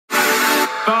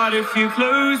But if you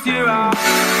close your eyes.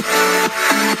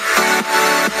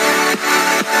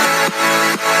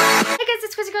 Hey guys,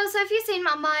 it's Chrissy Girl. So if you've seen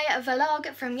my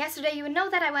vlog from yesterday, you would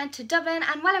know that I went to Dublin,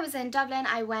 and while I was in Dublin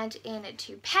I went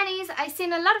into Penneys. I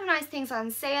seen a lot of nice things on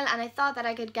sale, and I thought that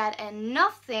I could get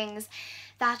enough things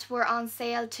that were on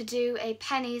sale to do a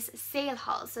Penneys sale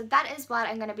haul. So that is what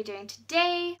I'm going to be doing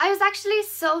today. I was actually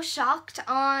so shocked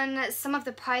on some of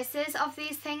the prices of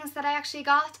these things that I actually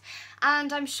got,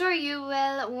 and I'm sure you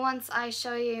will once I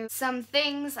show you some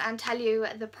things and tell you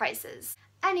the prices.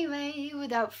 Anyway,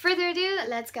 without further ado,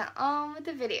 let's get on with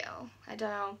the video. I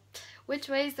don't know which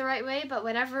way is the right way, but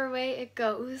whatever way it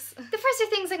goes. The first two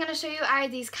things I'm going to show you are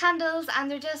these candles,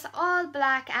 and they're just all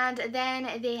black, and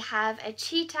then they have a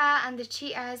cheetah, and the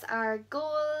cheetahs are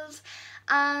gold,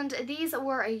 and these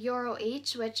were €1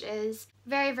 each, which is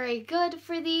very, very good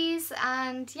for these.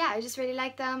 And yeah, I just really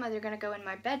like them. They're going to go in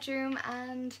my bedroom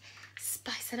and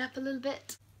spice it up a little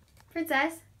bit.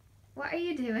 Princess, what are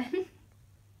you doing?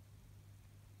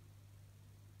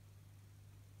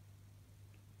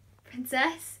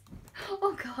 Princess?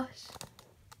 Oh gosh.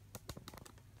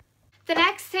 The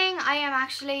next thing, I am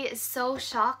actually so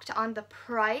shocked on the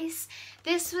price.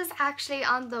 This was actually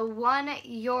on the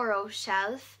 €1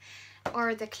 shelf,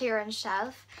 or the clearance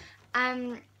shelf.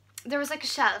 There was like a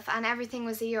shelf and everything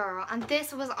was €1, and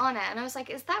this was on it, and I was like,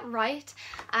 is that right?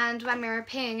 And when we were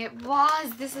paying, it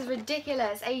was. This is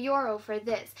ridiculous. €1 for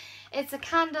this. It's a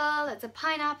candle, it's a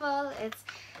pineapple, it's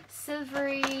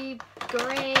silvery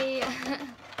grey.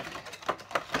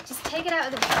 Just take it out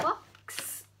of the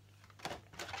box.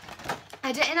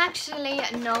 I didn't actually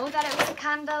know that it was a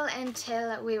candle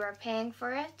until we were paying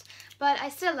for it, but I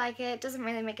still like it. It doesn't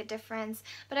really make a difference,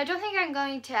 but I don't think I'm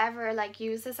going to ever like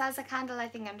use this as a candle. I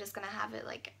think I'm just gonna have it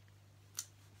like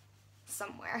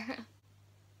somewhere.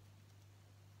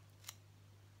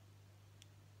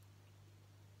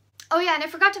 Oh yeah, and I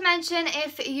forgot to mention,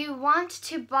 if you want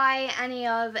to buy any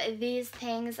of these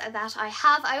things that I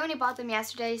have, I only bought them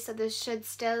yesterday, so this should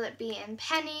still be in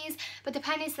Penneys, but the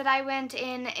Penneys that I went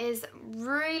in is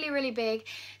really, really big,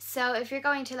 so if you're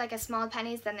going to like a small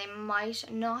Penneys, then they might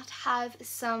not have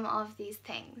some of these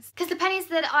things. Because the Penneys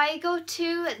that I go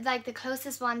to, like the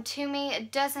closest one to me,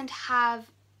 it doesn't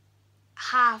have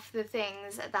half the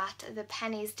things that the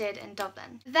Penneys did in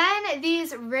Dublin. Then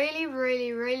these really,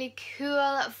 really, really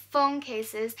cool phone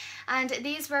cases, and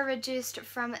these were reduced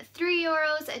from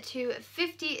 €3 to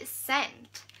 50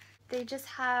 cents. They just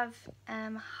have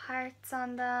hearts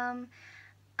on them,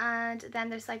 and then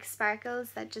there's like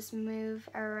sparkles that just move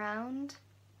around.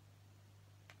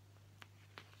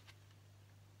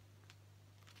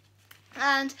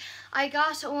 And I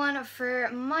got one for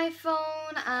my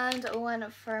phone and one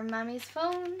for Mommy's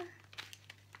phone.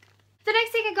 The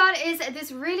next thing I got is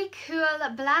this really cool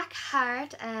black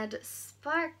heart and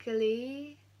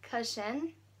sparkly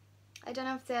cushion. I don't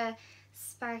know if the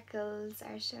sparkles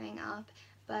are showing up,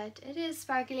 but it is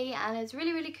sparkly and it's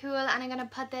really, really cool, and I'm going to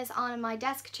put this on my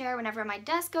desk chair whenever my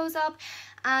desk goes up,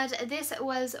 and this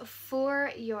was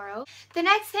 €4. The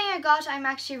next thing I got, I'm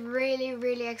actually really,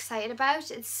 really excited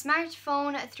about. It's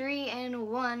smartphone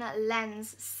 3-in-1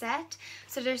 lens set.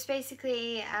 So there's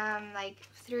basically like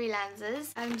 3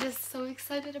 lenses. I'm just so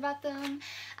excited about them,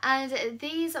 and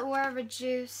these were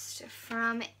reduced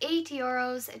from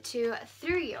 €8 to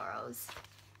 €3.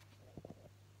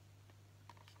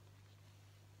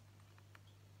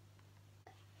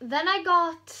 Then I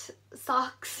got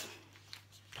socks,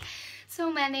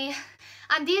 so many,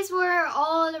 and these were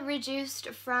all reduced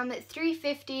from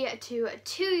 €3.50 to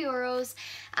 €2,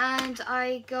 and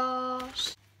I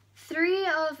got 3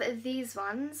 of these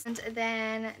ones and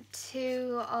then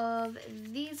 2 of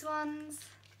these ones.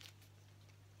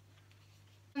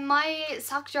 My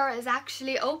sock drawer is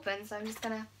actually open, so I'm just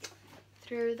gonna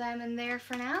throw them in there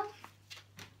for now.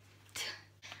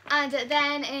 And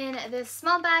then in this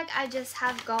small bag, I just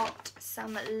have got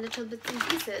some little bits and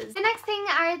pieces. The next thing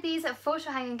are these photo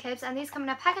hanging clips, and these come in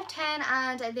a pack of 10,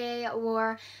 and they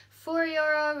were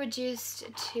 €4 reduced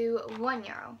to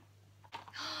 €1.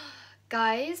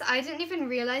 Guys, I didn't even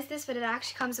realize this, but it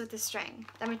actually comes with a string.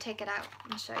 Let me take it out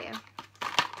and show you.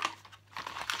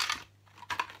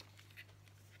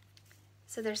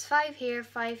 So there's 5 here,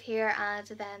 5 here, and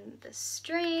then the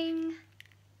string.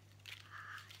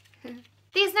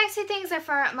 These next 2 things are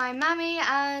for my mommy,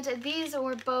 and these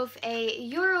were both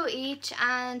 €1 each,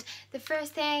 and the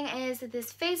first thing is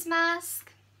this face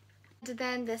mask, and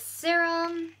then this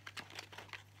serum.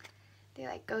 They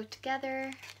like go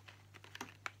together.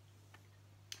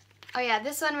 Oh yeah,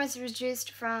 this one was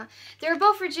reduced from, they were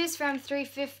both reduced from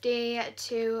 $3.50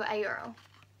 to €1.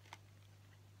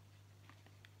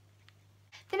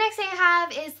 The next thing I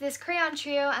have is this crayon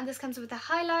trio, and this comes with a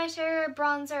highlighter,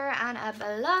 bronzer and a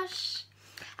blush,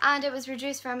 and it was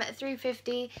reduced from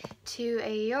 €3.50 to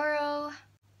 €1.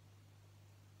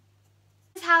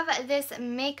 I have this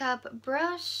makeup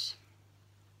brush.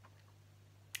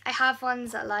 I have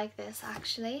ones that like this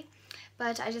actually,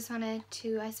 but I just wanted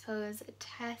to, I suppose,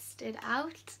 test it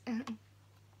out.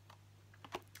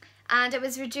 And it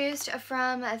was reduced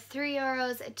from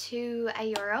 €3 to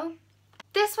 €1.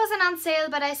 This wasn't on sale,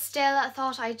 but I still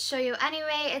thought I'd show you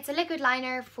anyway. It's a liquid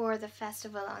liner for the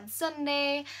festival on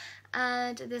Sunday,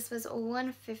 and this was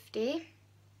 $1.50.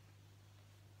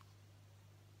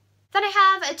 Then I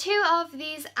have two of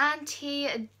these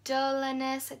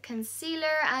anti-dullness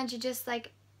concealer, and you just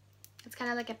like, it's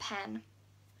kind of like a pen,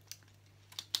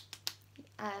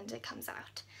 and it comes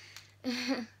out.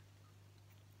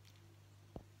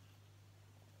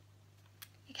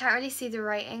 You can't really see the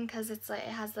writing because it's like, it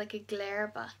has like a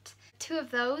glare, but two of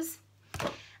those.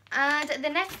 And the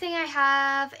next thing I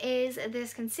have is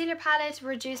this concealer palette,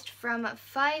 reduced from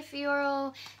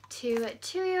 €5 to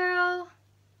 €2.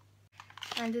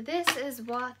 And this is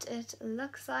what it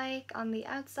looks like on the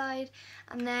outside.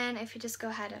 And then if you just go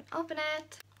ahead and open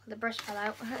it, the brush fell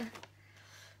out.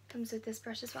 Comes with this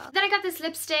brush as well. Then I got this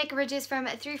lipstick, reduced from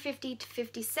 $3.50 to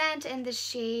 50 cents in the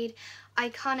shade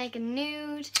Iconic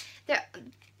Nude.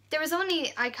 There was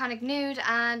only Iconic Nude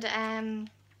and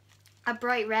a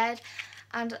bright red,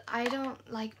 and I don't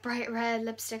like bright red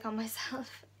lipstick on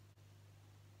myself.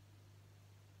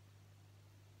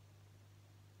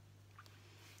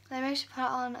 Let me actually put it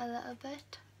on a little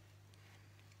bit.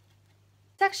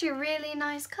 It's actually a really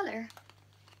nice colour.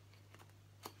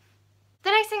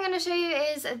 The next thing I'm going to show you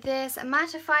is this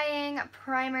mattifying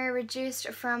primer, reduced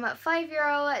from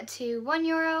 €5 to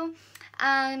 €1,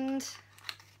 and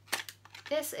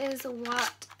this is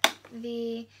what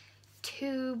the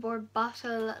tube or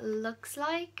bottle looks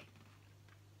like.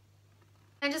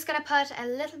 I'm just going to put a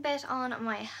little bit on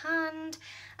my hand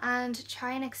and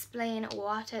try and explain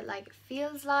what it like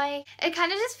feels like. It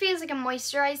kind of just feels like a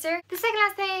moisturizer. The second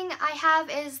last thing I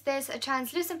have is this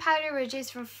translucent powder,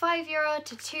 reduced from €5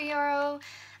 to €2,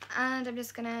 and I'm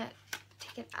just gonna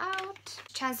take it out.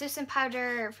 Translucent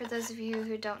powder, for those of you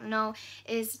who don't know,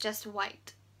 is just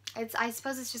white. I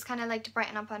suppose it's just kind of like to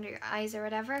brighten up under your eyes or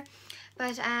whatever,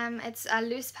 but it's a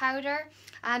loose powder,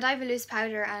 and I have a loose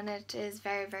powder and it is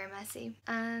very, very messy.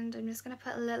 And I'm just gonna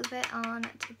put a little bit on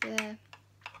to the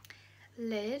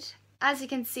lid. As you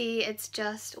can see, it's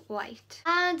just white.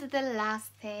 And the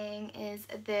last thing is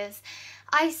this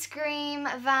Ice Cream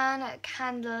Van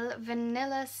Candle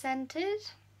Vanilla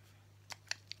Scented.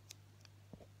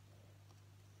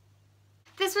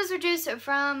 This was reduced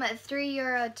from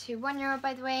 €3 to €1,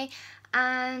 by the way,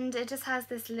 and it just has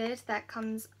this lid that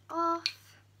comes off,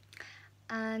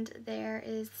 and there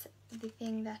is the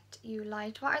thing that you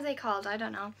light. What are they called? I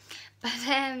don't know, but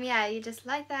yeah, you just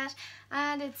light that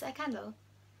and it's a candle.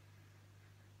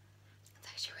 It's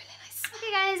actually really nice.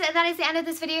 Okay guys, that is the end of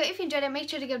this video. If you enjoyed it, make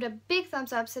sure to give it a big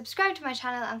thumbs up, subscribe to my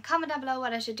channel, and comment down below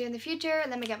what I should do in the future.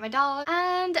 Let me get my dog,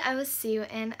 and I will see you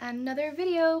in another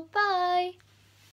video. Bye!